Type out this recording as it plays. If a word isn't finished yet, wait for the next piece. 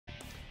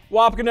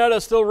Wapakoneta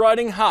is still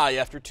riding high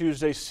after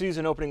Tuesday's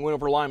season-opening win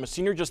over Lima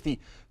Senior, just the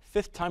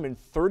fifth time in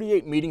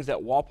 38 meetings that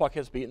Wapak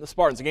has beaten the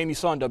Spartans. The game you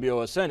saw on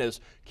WOSN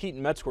is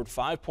Keaton Metz scored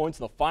 5 points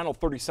in the final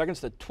 30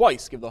 seconds to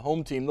twice give the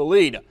home team the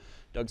lead.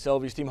 Doug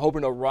Selby's team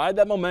hoping to ride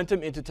that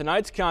momentum into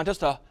tonight's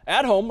contest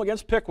at home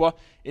against Piqua.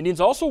 Indians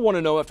also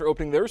 1-0 after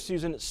opening their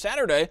season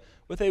Saturday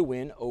with a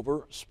win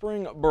over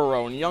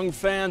Springboro. And young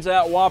fans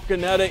at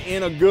Wapakoneta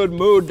in a good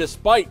mood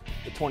despite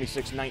the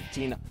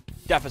 26-19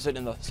 deficit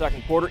in the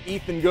second quarter.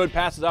 Ethan Good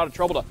passes out of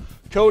trouble to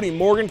Cody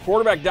Morgan.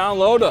 Quarterback down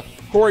low to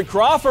Corey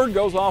Crawford.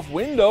 Goes off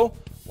window.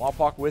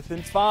 Wapak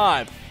within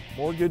 5.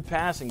 More good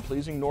passing,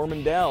 pleasing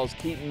Norman Dales.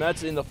 Keaton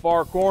Metz in the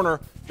far corner.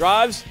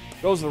 Drives,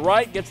 goes to the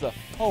right, gets the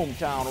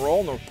hometown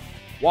roll. And the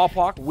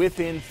Wapak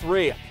within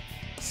 3.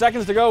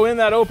 Seconds to go in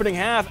that opening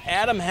half.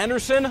 Adam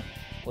Henderson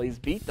plays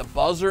beat the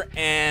buzzer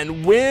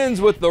and wins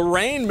with the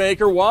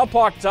Rainmaker.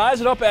 Wapak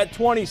ties it up at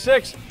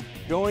 26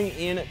 going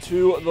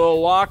into the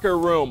locker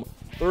room.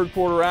 Third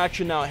quarter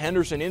action now.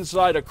 Henderson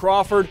inside to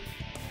Crawford.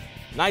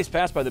 Nice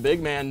pass by the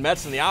big man.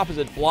 Metz in the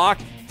opposite block.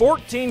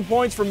 14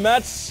 points for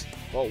Metz,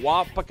 but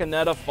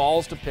Wapakoneta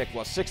falls to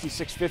Piqua.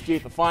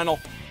 66-58 the final,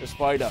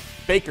 despite a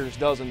baker's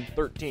dozen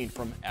 13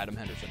 from Adam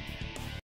Henderson.